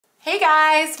Hey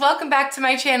guys, welcome back to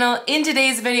my channel. In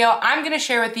today's video, I'm gonna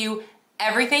share with you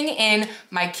everything in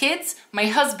my kids, my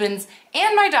husband's,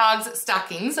 and my dog's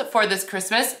stockings for this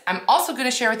Christmas. I'm also gonna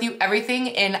share with you everything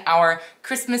in our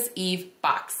Christmas Eve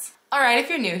box. All right, if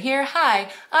you're new here,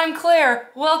 hi, I'm Claire,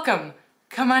 welcome.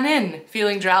 Come on in,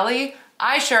 feeling jolly?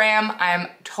 I sure am. I'm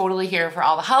totally here for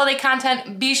all the holiday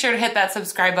content. Be sure to hit that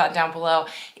subscribe button down below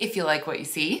if you like what you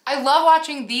see. I love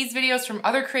watching these videos from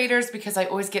other creators because I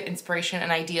always get inspiration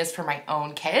and ideas for my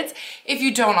own kids. If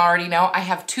you don't already know, I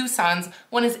have two sons.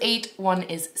 One is 8, one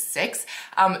is 6.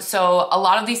 So a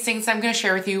lot of these things I'm gonna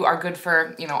share with you are good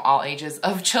for, you know, all ages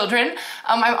of children.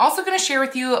 I'm also gonna share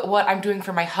with you what I'm doing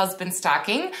for my husband's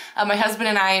stocking. My husband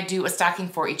and I do a stocking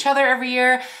for each other every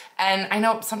year. And I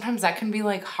know sometimes that can be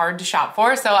like hard to shop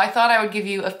for, so I thought I would give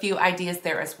you a few ideas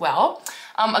there as well.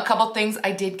 A couple things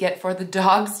I did get for the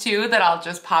dogs too that I'll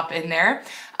just pop in there.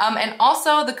 And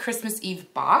also the Christmas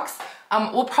Eve box.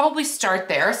 We'll probably start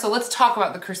there, so let's talk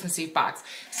about the Christmas Eve box.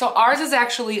 So ours is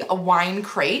actually a wine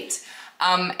crate.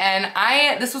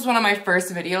 This was one of my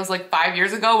first videos like 5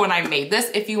 years ago when I made this.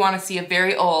 If you want to see a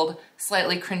very old,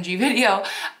 slightly cringy video,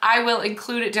 I will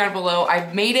include it down below.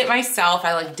 I made it myself.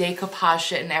 I like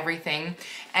decoupage it and everything.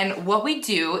 And what we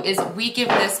do is we give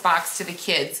this box to the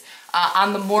kids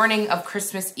on the morning of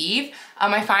Christmas Eve.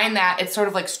 I find that it sort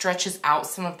of like stretches out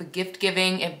some of the gift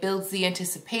giving. It builds the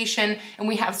anticipation, and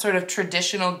we have sort of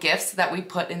traditional gifts that we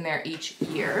put in there each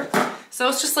year. So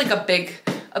it's just like a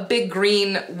big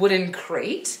green wooden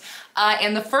crate.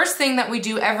 And the first thing that we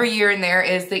do every year in there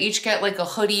is they each get like a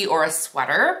hoodie or a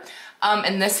sweater.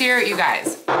 And this year, you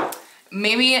guys,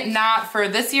 maybe not for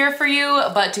this year for you,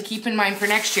 but to keep in mind for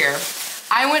next year,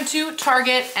 I went to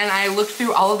Target and I looked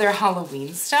through all of their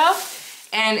Halloween stuff,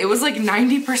 and it was like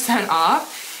 90%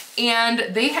 off.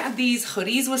 And they had these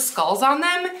hoodies with skulls on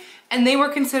them, and they were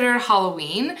considered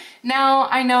Halloween. Now,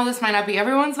 I know this might not be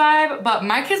everyone's vibe, but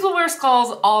my kids will wear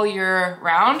skulls all year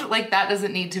round. Like, that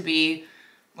doesn't need to be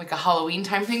like a Halloween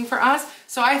time thing for us.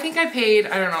 So I think I paid,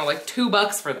 I don't know, like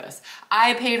 $2 for this.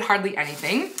 I paid hardly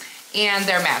anything, and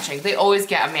they're matching. They always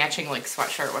get a matching like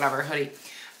sweatshirt, whatever, hoodie.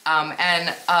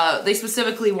 They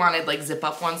specifically wanted like zip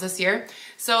up ones this year.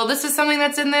 So this is something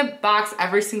that's in the box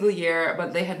every single year,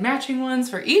 but they had matching ones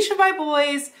for each of my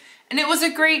boys, and it was a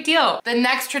great deal. The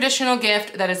next traditional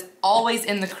gift that is always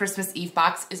in the Christmas Eve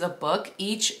box is a book.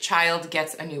 Each child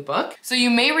gets a new book. So you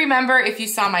may remember if you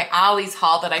saw my Ollie's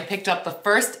haul that I picked up the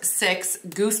first 6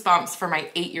 Goosebumps for my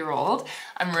 8-year-old.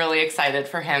 I'm really excited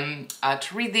for him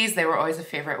to read these. They were always a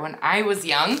favorite when I was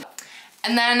young.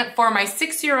 And then for my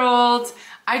 6-year-old,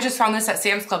 I just found this at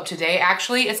Sam's Club today,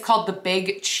 actually. It's called The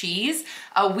Big Cheese.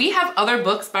 We have other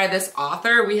books by this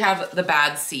author. We have The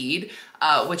Bad Seed,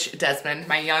 which Desmond,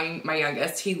 my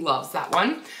youngest, he loves that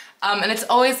one. And it's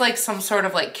always like some sort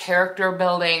of like character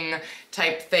building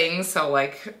type thing. So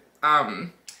like,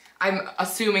 I'm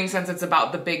assuming since it's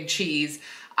about the big cheese,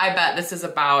 I bet this is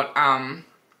about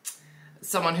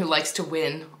someone who likes to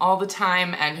win all the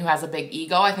time and who has a big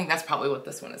ego. I think that's probably what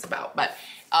this one is about. But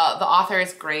the author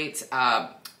is great.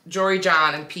 Jory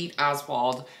John and Pete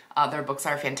Oswald. Their books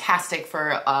are fantastic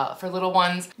for little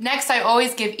ones. Next, I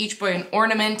always give each boy an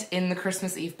ornament in the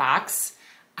Christmas Eve box.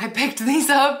 I picked these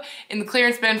up in the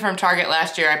clearance bin from Target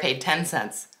last year. I paid 10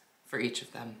 cents for each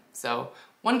of them. So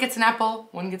one gets an apple,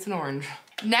 one gets an orange.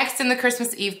 Next in the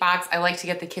Christmas Eve box, I like to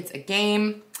get the kids a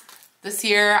game. This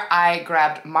year, I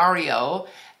grabbed Mario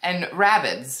and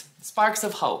Rabbids, Sparks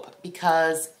of Hope,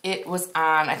 because it was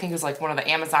on, I think it was like one of the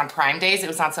Amazon Prime days. It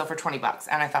was on sale for 20 bucks,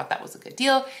 and I thought that was a good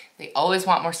deal. They always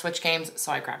want more Switch games,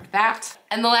 so I grabbed that.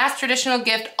 And the last traditional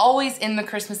gift always in the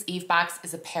Christmas Eve box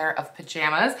is a pair of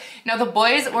pajamas. Now the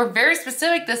boys were very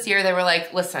specific this year. They were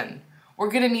like, listen, we're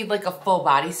gonna need like a full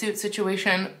bodysuit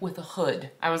situation with a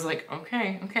hood. I was like,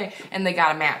 okay. And they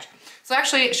got a match. So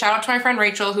actually, shout out to my friend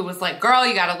Rachel, who was like, girl,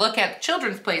 you gotta look at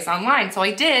Children's Place online. So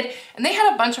I did, and they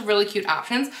had a bunch of really cute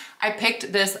options. I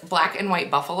picked this black and white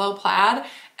buffalo plaid,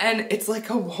 and it's like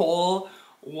a whole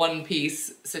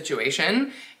one-piece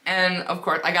situation. And of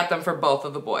course, I got them for both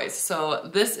of the boys. So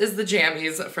this is the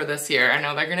jammies for this year. I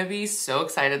know they're gonna be so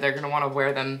excited. They're gonna wanna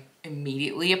wear them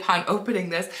immediately upon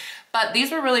opening this. But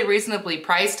these were really reasonably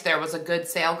priced. There was a good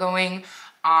sale going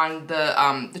on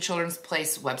the Children's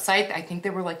Place website. I think they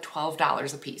were like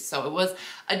 $12 a piece. So it was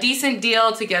a decent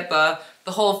deal to get the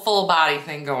whole full body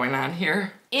thing going on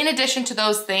here. In addition to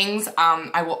those things,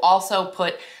 I will also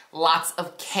put lots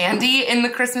of candy in the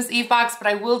Christmas Eve box, but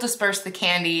I will disperse the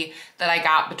candy that I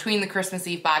got between the Christmas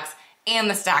Eve box and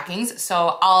the stockings.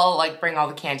 So I'll like bring all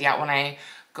the candy out when I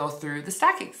go through the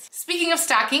stockings. Speaking of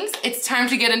stockings, it's time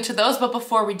to get into those, but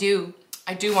before we do,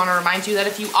 I do want to remind you that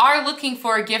if you are looking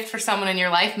for a gift for someone in your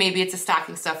life, maybe it's a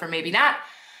stocking stuffer, maybe not,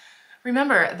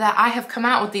 remember that I have come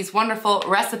out with these wonderful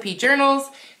recipe journals.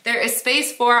 There is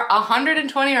space for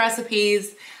 120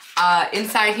 recipes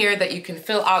inside here that you can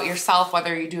fill out yourself,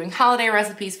 whether you're doing holiday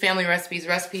recipes, family recipes,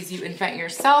 recipes you invent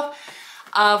yourself.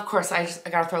 Of course, I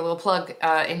gotta throw a little plug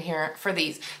in here for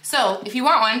these. So if you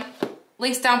want one,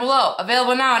 links down below,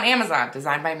 available now on Amazon,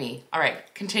 designed by me. All right,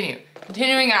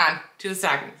 continuing on to the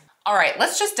stockings. All right,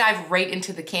 let's just dive right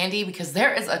into the candy because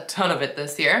there is a ton of it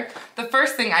this year. The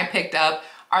first thing I picked up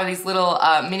are these little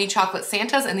mini chocolate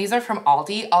Santas, and these are from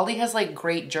Aldi. Aldi has like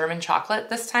great German chocolate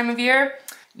this time of year.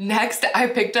 Next, I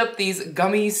picked up these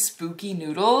gummy spooky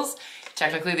noodles.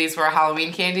 Technically, these were a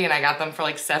Halloween candy, and I got them for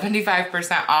like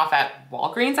 75% off at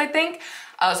Walgreens, I think.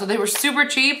 So they were super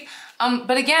cheap.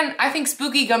 But again, I think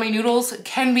spooky gummy noodles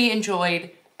can be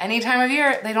enjoyed any time of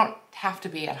year. They don't have to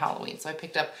be at Halloween. So I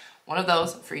picked up one of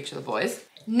those for each of the boys.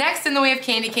 Next, in the way of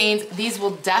candy canes, these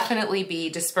will definitely be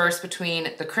dispersed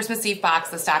between the Christmas Eve box,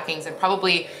 the stockings, and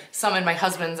probably some in my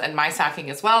husband's and my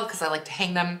stocking as well, because I like to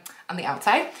hang them on the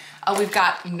outside. We've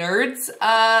got Nerds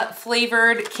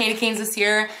flavored candy canes this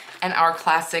year, and our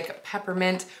classic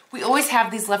peppermint. We always have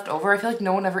these left over. I feel like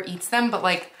no one ever eats them, but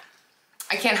like,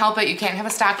 I can't help it. You can't have a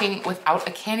stocking without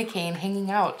a candy cane hanging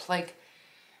out. Like,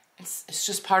 it's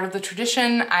just part of the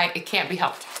tradition. It can't be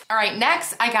helped. All right,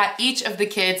 next I got each of the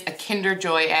kids a Kinder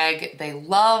Joy egg. They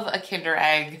love a Kinder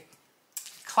egg.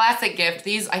 Classic gift.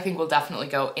 These I think will definitely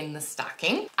go in the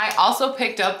stocking. I also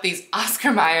picked up these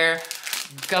Oscar Mayer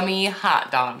gummy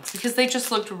hot dogs because they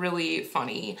just looked really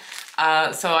funny.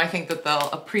 So I think that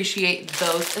they'll appreciate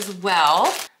those as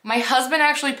well. My husband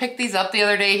actually picked these up the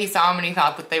other day. He saw them and he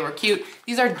thought that they were cute.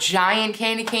 These are giant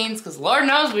candy canes because Lord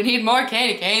knows we need more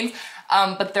candy canes.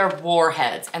 But they're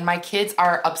warheads, and my kids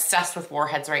are obsessed with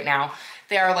warheads right now.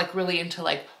 They are like really into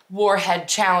like warhead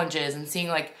challenges and seeing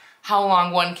like how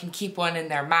long one can keep one in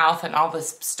their mouth and all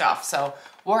this stuff. So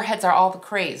warheads are all the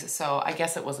craze, so I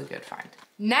guess it was a good find.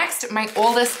 Next, my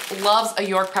oldest loves a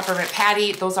York peppermint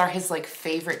patty. Those are his like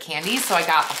favorite candies, so I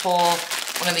got a whole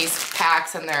one of these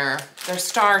packs, and they're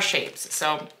star shapes,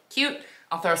 so cute.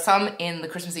 I'll throw some in the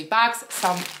Christmas Eve box,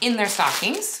 some in their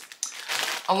stockings.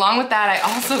 Along with that, I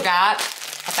also got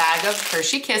a bag of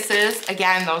Hershey Kisses.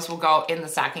 Again, those will go in the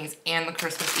stockings and the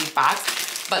Christmas Eve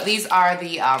box. But these are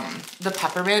the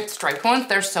peppermint striped ones.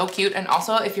 They're so cute. And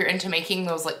also, if you're into making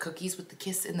those like cookies with the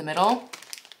kiss in the middle,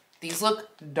 these look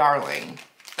darling.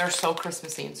 They're so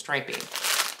Christmassy and stripy.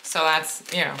 So that's,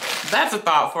 you know, that's a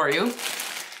thought for you.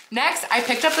 Next, I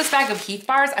picked up this bag of Heath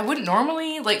bars. I wouldn't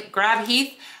normally like grab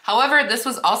Heath. However, this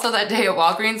was also that day at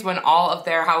Walgreens when all of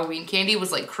their Halloween candy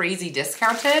was like crazy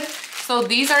discounted. So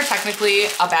these are technically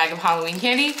a bag of Halloween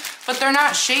candy, but they're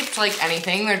not shaped like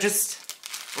anything. They're just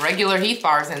regular Heath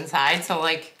bars inside. So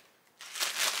like,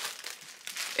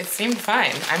 it seemed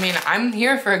fine. I mean, I'm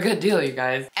here for a good deal, you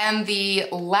guys. And the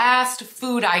last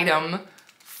food item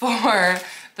for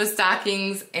the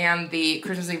stockings and the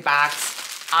Christmas Eve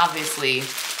box, obviously,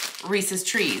 Reese's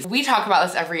Trees. We talk about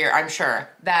this every year, I'm sure,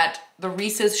 that the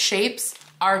Reese's shapes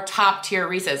are top tier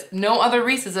Reese's. No other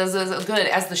Reese's is as good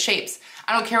as the shapes.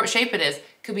 I don't care what shape it is. It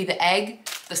could be the egg,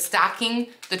 the stocking,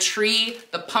 the tree,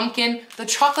 the pumpkin. The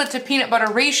chocolate to peanut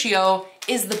butter ratio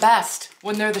is the best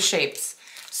when they're the shapes.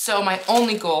 So my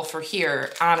only goal for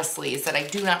here, honestly, is that I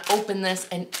do not open this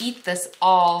and eat this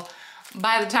all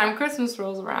by the time Christmas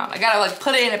rolls around. I gotta like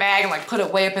put it in a bag and like put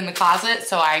it way up in the closet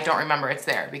so I don't remember it's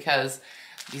there because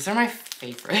these are my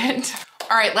favorite.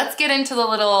 All right, let's get into the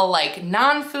little like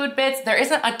non-food bits. There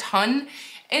isn't a ton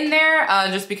in there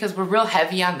just because we're real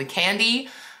heavy on the candy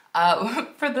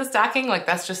for the stocking. Like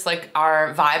that's just like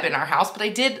our vibe in our house, but I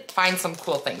did find some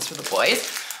cool things for the boys.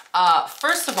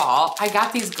 First of all, I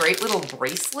got these great little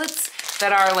bracelets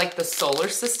that are like the solar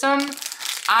system.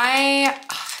 I'm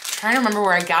trying to remember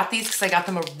where I got these because I got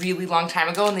them a really long time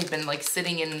ago and they've been like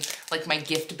sitting in like my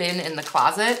gift bin in the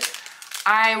closet.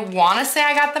 I want to say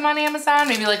I got them on Amazon,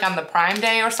 maybe like on the Prime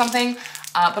Day or something,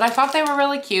 but I thought they were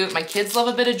really cute. My kids love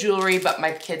a bit of jewelry, but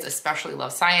my kids especially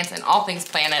love science and all things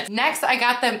planet. Next, I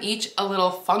got them each a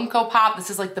little Funko Pop. This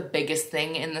is like the biggest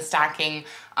thing in the stocking,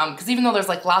 because even though there's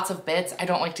like lots of bits, I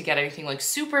don't like to get anything like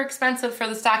super expensive for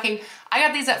the stocking. I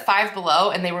got these at Five Below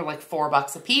and they were like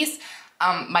 $4 a piece.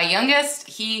 My youngest,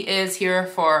 he is here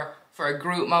for a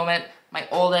Groot moment. My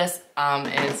oldest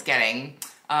is getting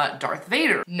Darth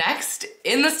Vader. Next,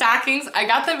 in the stockings, I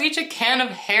got them each a can of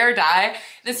hair dye.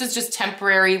 This is just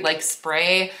temporary like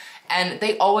spray, and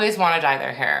they always want to dye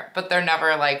their hair, but they're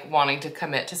never like wanting to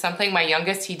commit to something. My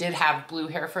youngest, he did have blue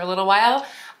hair for a little while,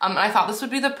 and I thought this would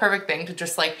be the perfect thing to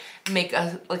just like make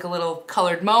a little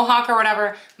colored mohawk or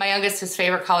whatever. My youngest, his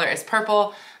favorite color is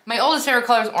purple. My oldest favorite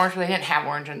color is orange, but they didn't have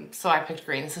orange, and so I picked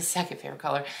green. This is his second favorite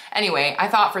color. Anyway, I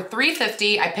thought for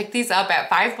 $3.50, I picked these up at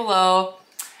Five Below.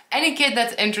 Any kid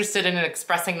that's interested in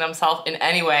expressing themselves in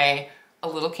any way, a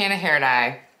little can of hair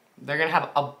dye, they're gonna have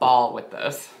a ball with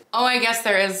this. Oh, I guess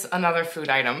there is another food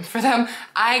item for them.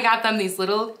 I got them these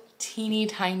little teeny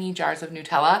tiny jars of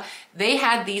Nutella. They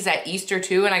had these at Easter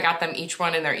too, and I got them each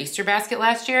one in their Easter basket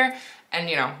last year. And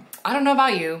you know, I don't know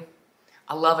about you,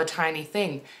 I love a tiny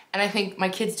thing. And I think my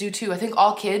kids do too. I think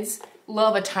all kids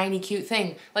love a tiny cute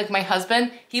thing. Like my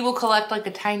husband, he will collect like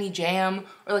a tiny jam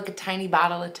or like a tiny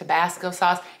bottle of Tabasco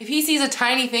sauce. If he sees a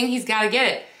tiny thing, he's gotta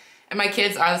get it. And my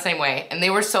kids are the same way. And they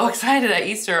were so excited at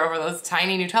Easter over those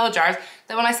tiny Nutella jars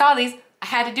that when I saw these, I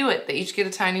had to do it. They each get a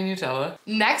tiny Nutella.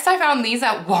 Next, I found these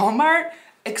at Walmart,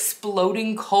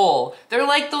 exploding coal. They're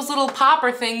like those little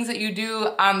popper things that you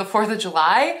do on the 4th of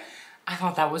July. I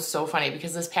thought that was so funny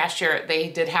because this past year they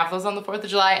did have those on the 4th of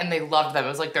July and they loved them. It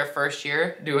was like their first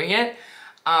year doing it.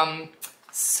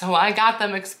 So I got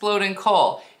them exploding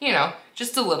coal. You know,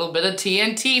 just a little bit of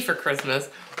TNT for Christmas.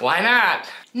 Why not?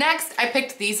 Next, I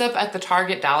picked these up at the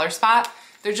Target dollar spot.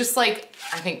 They're just like,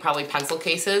 I think probably pencil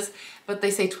cases, but they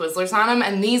say Twizzlers on them.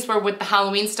 And these were with the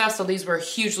Halloween stuff, so these were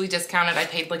hugely discounted. I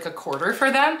paid like $1/4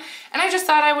 for them. And I just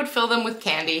thought I would fill them with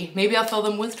candy. Maybe I'll fill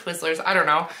them with Twizzlers, I don't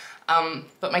know.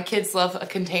 But my kids love a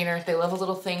container. They love a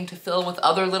little thing to fill with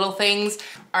other little things.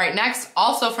 All right, next,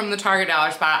 also from the Target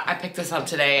dollar spot, I picked this up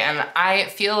today and I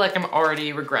feel like I'm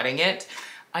already regretting it.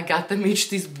 I got them each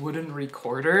these wooden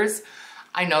recorders.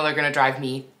 I know they're gonna drive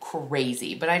me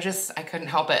crazy, but I couldn't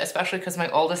help it, especially because my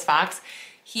oldest Fox,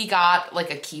 he got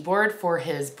like a keyboard for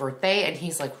his birthday and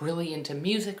he's like really into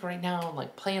music right now,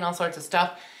 like playing all sorts of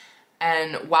stuff.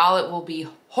 And while it will be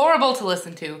horrible to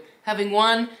listen to, having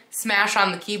one smash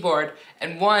on the keyboard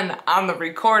and one on the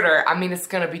recorder, I mean, it's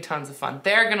gonna be tons of fun.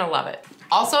 They're gonna love it.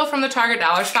 Also from the Target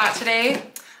dollar spot today,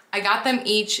 I got them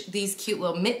each these cute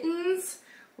little mittens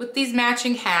with these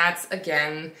matching hats.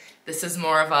 Again, this is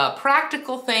more of a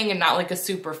practical thing and not like a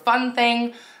super fun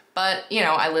thing, but you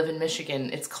know, I live in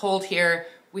Michigan. It's cold here.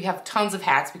 We have tons of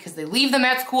hats because they leave them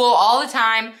at school all the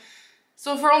time.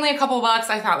 So for only a couple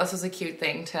bucks, I thought this was a cute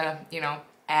thing to, you know,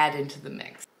 add into the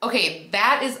mix. Okay,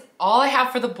 that is all I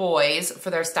have for the boys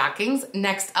for their stockings.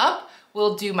 Next up,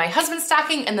 we'll do my husband's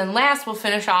stocking, and then last we'll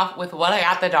finish off with what I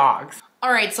got the dogs.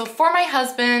 All right, so for my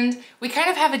husband, we kind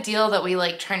of have a deal that we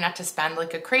like try not to spend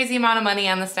like a crazy amount of money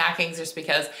on the stockings just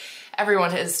because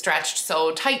everyone is stretched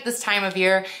so tight this time of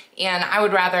year, and I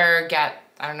would rather get,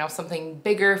 I don't know, something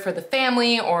bigger for the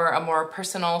family or a more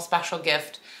personal special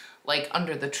gift like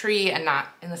under the tree and not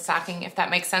in the stocking, if that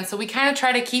makes sense. So we kind of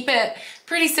try to keep it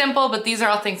pretty simple, but these are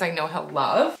all things I know he'll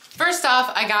love. First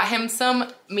off, I got him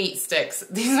some meat sticks.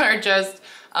 These are just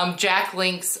Jack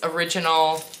Link's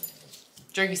original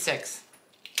jerky sticks.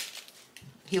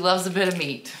 He loves a bit of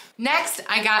meat. Next,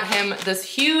 I got him this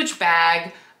huge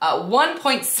bag,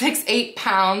 1.68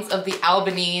 pounds of the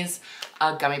Albanese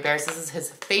gummy bears. This is his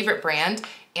favorite brand.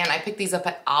 And I picked these up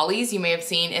at Ollie's. You may have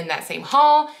seen in that same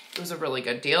haul. It was a really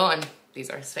good deal and these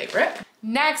are his favorite.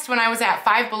 Next, when I was at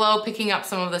Five Below picking up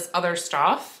some of this other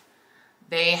stuff,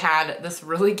 they had this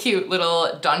really cute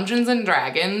little Dungeons and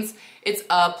Dragons. It's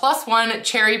a +1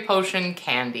 cherry potion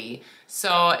candy.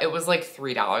 So it was like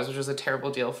 $3, which was a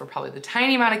terrible deal for probably the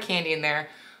tiny amount of candy in there.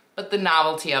 But the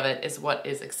novelty of it is what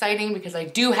is exciting because I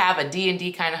do have a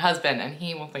D&D kind of husband and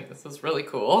he will think this is really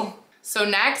cool. So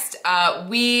next,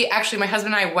 my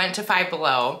husband and I went to Five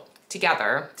Below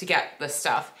together to get this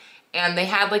stuff. And they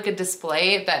had like a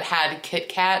display that had Kit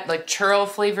Kat, like churro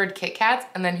flavored Kit Kats.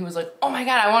 And then he was like, oh my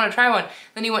God, I want to try one.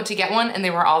 Then he went to get one and they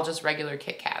were all just regular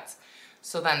Kit Kats.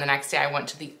 So then the next day I went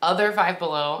to the other Five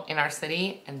Below in our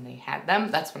city and they had them.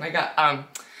 That's when I got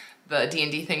the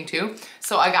D&D thing too.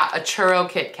 So I got a churro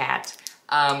Kit Kat.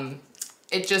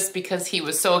 It just because he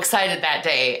was so excited that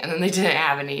day and then they didn't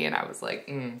have any and I was like,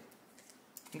 I'm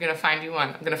gonna find you one.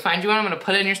 I'm gonna find you one, I'm gonna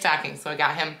put it in your stocking. So I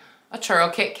got him a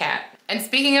churro Kit Kat. And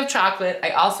speaking of chocolate, I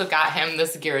also got him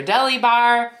this Ghirardelli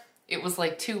bar. It was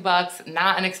like $2,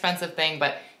 not an expensive thing,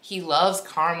 but he loves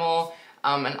caramel,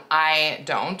 and I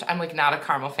don't. I'm like not a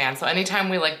caramel fan. So anytime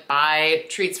we like buy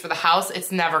treats for the house,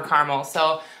 it's never caramel.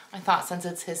 So I thought since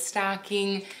it's his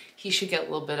stocking, he should get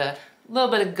a little bit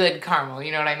of good caramel,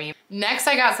 you know what I mean? Next,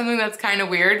 I got something that's kind of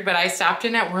weird, but I stopped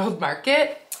in at World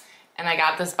Market and I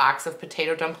got this box of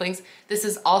potato dumplings. This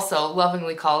is also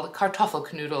lovingly called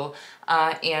Kartoffelknödel.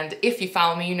 And if you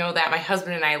follow me, you know that my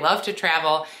husband and I love to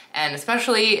travel And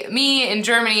especially me in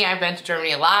Germany, I've been to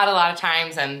Germany a lot of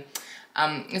times, and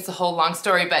it's a whole long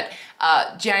story, but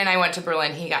Gianni and I went to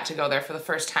Berlin. He got to go there for the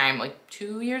first time like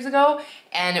 2 years ago,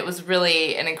 and it was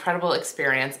really an incredible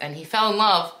experience, and he fell in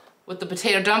love with the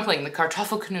potato dumpling, the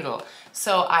Kartoffelknödel.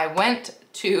 So I went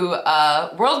to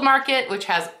World Market, which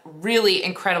has really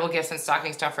incredible gifts and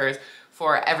stocking stuffers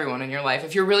for everyone in your life.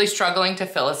 If you're really struggling to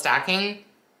fill a stocking,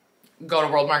 go to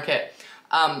World Market.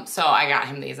 So I got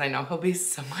him these. I know he'll be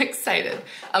so excited.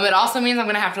 It also means I'm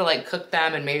gonna have to like cook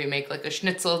them and maybe make like a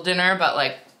schnitzel dinner, but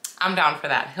like I'm down for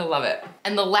that. He'll love it.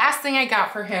 And the last thing I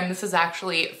got for him, this is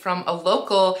actually from a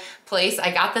local place.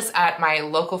 I got this at my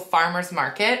local farmer's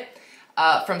market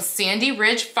from Sandy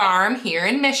Ridge Farm here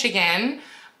in Michigan.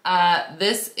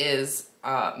 This is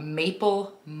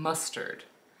maple mustard.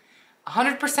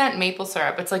 100% maple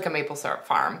syrup. It's like a maple syrup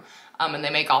farm. And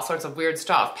they make all sorts of weird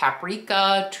stuff.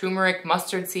 Paprika, turmeric,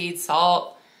 mustard seeds,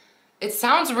 salt. It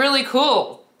sounds really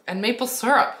cool. And maple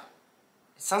syrup.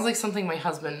 It sounds like something my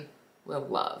husband will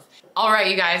love. All right,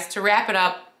 you guys, to wrap it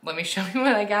up, let me show you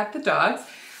what I got the dogs.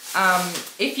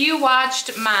 If you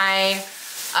watched my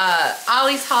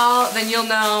Ollie's haul, then you'll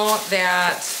know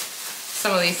that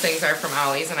some of these things are from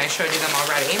Ollie's, and I showed you them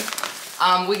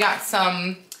already. We got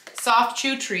some soft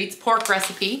chew treats, pork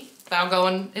recipe. That'll go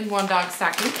in one dog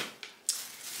stocking.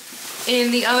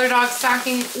 In the other dog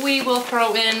stocking, we will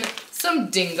throw in some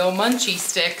dingo munchie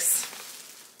sticks.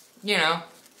 You know,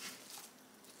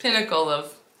 pinnacle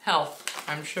of health,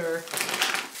 I'm sure.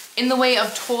 In the way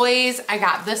of toys, I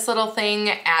got this little thing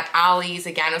at Ollie's.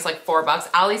 Again, it was like $4.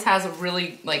 Ollie's has a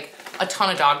really, like, a ton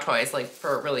of dog toys, like,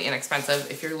 for really inexpensive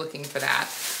if you're looking for that.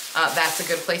 That's a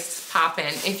good place to pop in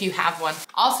if you have one.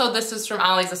 Also, this is from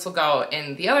Ollie's. This will go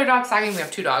in the other dog stocking. We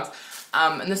have 2 dogs.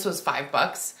 And this was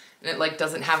 $5. And it like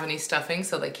doesn't have any stuffing,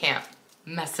 so they can't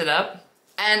mess it up.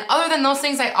 And other than those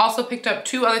things, I also picked up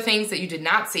 2 other things that you did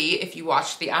not see if you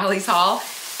watched the Ollie's haul.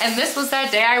 And this was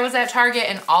that day I was at Target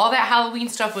and all that Halloween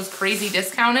stuff was crazy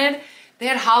discounted. They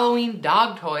had Halloween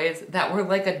dog toys that were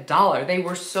like $1. They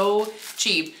were so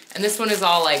cheap. And this one is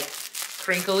all like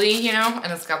crinkly, you know,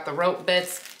 and it's got the rope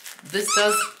bits. This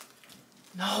does,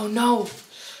 no.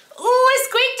 Oh, I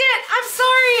squeaked it. I'm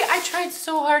sorry. I tried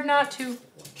so hard not to.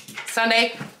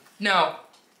 Sunday, no.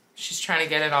 She's trying to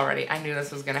get it already. I knew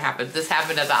this was gonna happen. This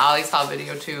happened at the Ollie's haul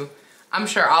video too. I'm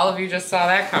sure all of you just saw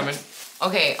that coming.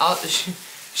 Okay,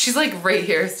 she's like right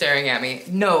here staring at me.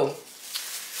 No.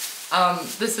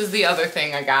 This is the other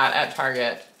thing I got at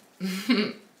Target.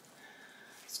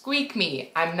 Squeak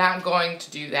me. I'm not going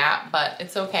to do that, but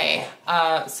it's okay.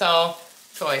 So,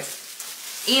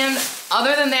 toys. And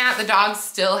other than that, the dogs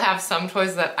still have some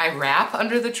toys that I wrap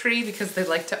under the tree because they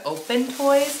like to open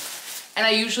toys. And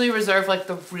I usually reserve like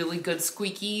the really good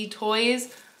squeaky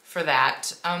toys for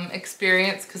that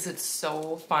experience because it's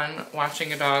so fun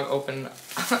watching a dog open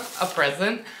a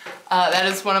present. That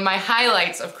is one of my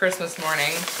highlights of Christmas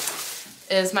morning,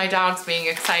 is my dogs being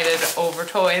excited over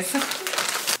toys.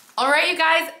 All right, you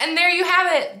guys, and there you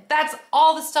have it. That's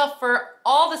all the stuff for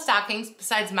all the stockings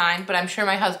besides mine, but I'm sure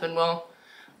my husband will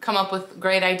come up with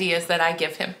great ideas that I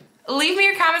give him. Leave me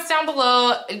your comments down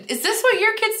below. Is this what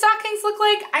your kids' stockings look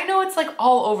like? I know it's like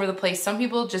all over the place. Some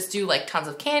people just do like tons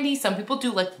of candy. Some people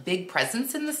do like big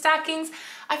presents in the stockings.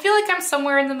 I feel like I'm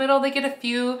somewhere in the middle. They get a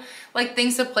few like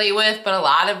things to play with, but a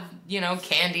lot of, you know,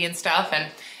 candy and stuff.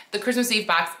 And the Christmas Eve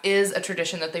box is a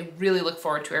tradition that they really look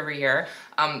forward to every year.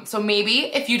 So maybe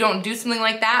if you don't do something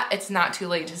like that, it's not too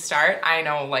late to start. I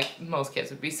know like most kids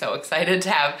would be so excited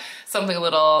to have something a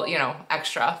little, you know,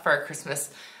 extra for Christmas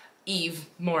Eve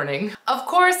morning. Of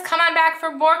course, come on back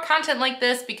for more content like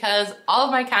this because all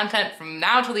of my content from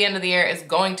now till the end of the year is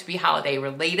going to be holiday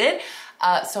related.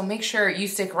 So make sure you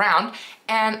stick around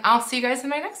and I'll see you guys in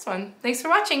my next one. Thanks for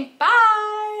watching.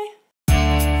 Bye!